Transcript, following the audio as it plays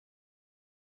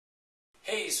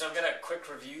Hey, so I've got a quick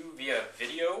review via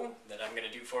video that I'm going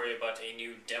to do for you about a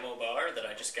new demo bar that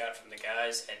I just got from the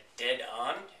guys at Dead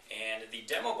On. And the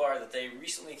demo bar that they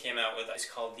recently came out with is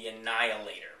called the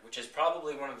Annihilator, which is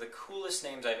probably one of the coolest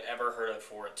names I've ever heard of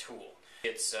for a tool.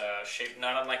 It's shaped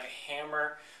not unlike a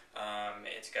hammer.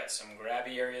 It's got some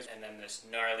grabby areas and then this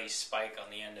gnarly spike on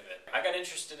the end of it. I got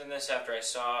interested in this after I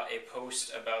saw a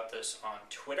post about this on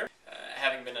Twitter.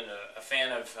 Having been a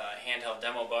fan of handheld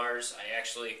demo bars, I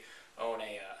actually own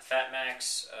a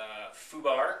Fatmax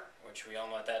FUBAR, which we all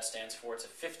know what that stands for. It's a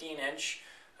 15-inch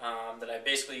that I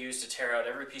basically use to tear out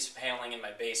every piece of paneling in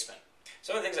my basement.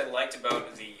 Some of the things I liked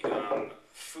about the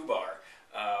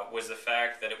FUBAR was the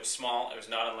fact that it was small. It was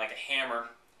not unlike a hammer,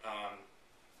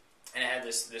 and it had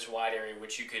this wide area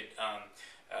which you could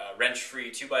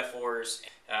wrench-free 2x4s.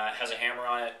 Has a hammer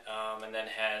on it, and then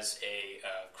has a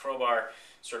crowbar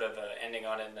sort of ending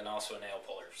on it, and then also a nail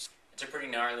puller. It's a pretty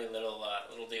gnarly little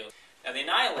deal. Now the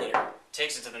Annihilator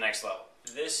takes it to the next level.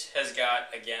 This has got,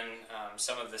 again,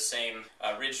 some of the same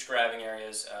ridge grabbing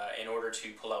areas in order to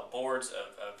pull out boards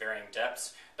of varying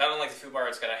depths. Not unlike the FUBAR,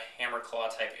 it's got a hammer claw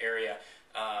type area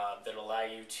that allow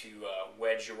you to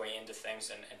wedge your way into things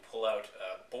and pull out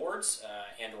boards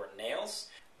and or nails.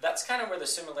 That's kind of where the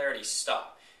similarities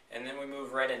stop. And then we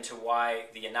move right into why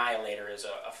the Annihilator is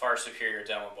a far superior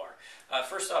demo bar.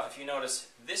 First off, if you notice,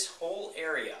 this whole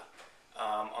area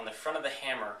on the front of the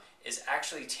hammer is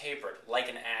actually tapered like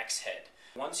an axe head.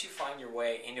 Once you find your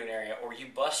way into an area, or you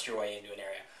bust your way into an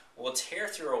area, will tear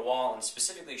through a wall, and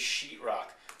specifically sheetrock,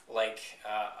 like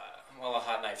well, a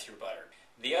hot knife through butter.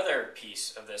 The other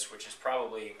piece of this, which is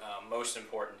probably most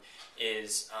important,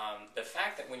 is the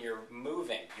fact that when you're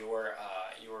moving, you're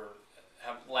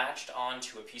have latched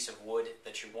onto a piece of wood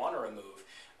that you want to remove,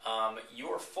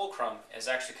 your fulcrum is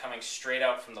actually coming straight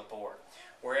out from the board.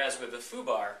 Whereas with the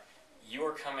FUBAR,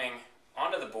 you're coming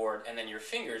onto the board, and then your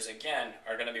fingers, again,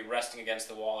 are going to be resting against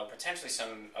the wall or potentially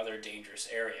some other dangerous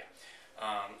area.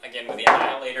 Again, with the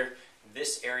Annihilator,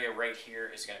 this area right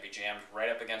here is going to be jammed right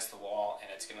up against the wall,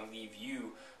 and it's going to leave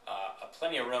you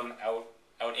plenty of room out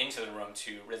into the room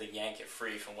to really yank it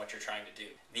free from what you're trying to do.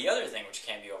 The other thing which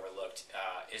can't be overlooked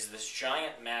is this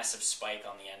giant, massive spike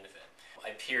on the end of it.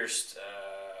 I pierced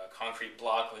a concrete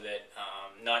block with it,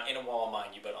 not in a wall,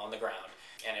 mind you, but on the ground,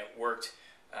 and it worked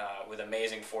with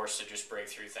amazing force to just break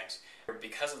through things.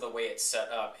 Because of the way it's set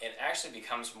up, it actually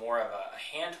becomes more of a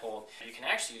handhold. You can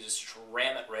actually just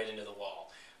ram it right into the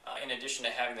wall. In addition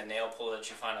to having the nail puller that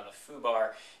you find on the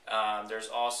FUBAR, there's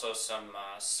also some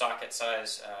socket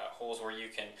size holes where you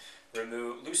can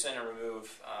loosen and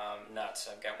remove nuts.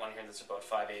 I've got one here that's about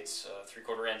 5/8,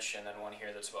 3/4 inch, and then one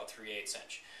here that's about 3/8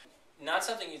 inch. Not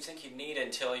something you'd think you'd need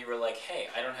until you were like, hey,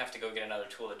 I don't have to go get another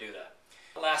tool to do that.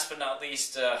 Last but not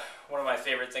least, one of my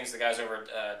favorite things the guys over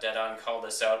at Dead On called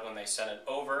this out when they sent it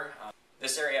over.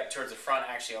 This area up towards the front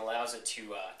actually allows it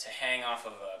to hang off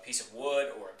of a piece of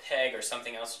wood or a peg or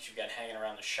something else that you've got hanging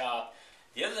around the shop.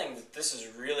 The other thing that this is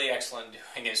really excellent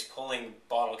doing is pulling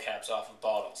bottle caps off of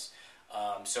bottles.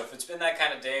 So if it's been that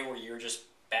kind of day where you're just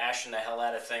bashing the hell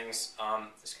out of things,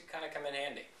 this could kind of come in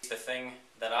handy. The thing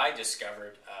that I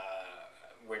discovered,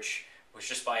 which was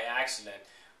just by accident,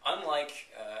 unlike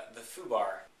the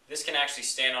FUBAR, this can actually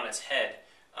stand on its head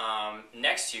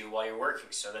next to you while you're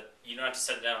working, so that you don't have to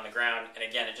set it down on the ground, and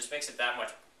again, it just makes it that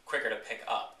much quicker to pick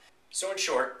up. So in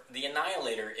short, the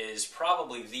Annihilator is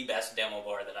probably the best demo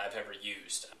bar that I've ever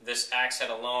used. This axe head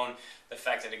alone, the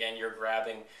fact that again you're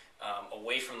grabbing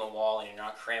away from the wall and you're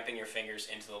not cramping your fingers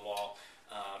into the wall,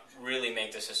 really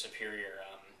make this a superior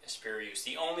use.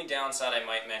 The only downside I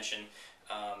might mention,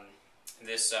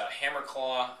 this hammer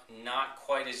claw, not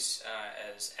quite as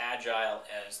agile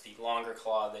as the longer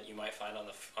claw that you might find on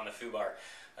the FUBAR.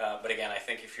 But again, I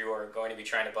think if you are going to be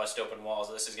trying to bust open walls,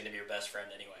 this is going to be your best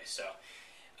friend anyway. So,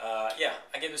 yeah,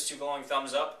 I give this 2 glowing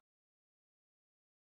thumbs up.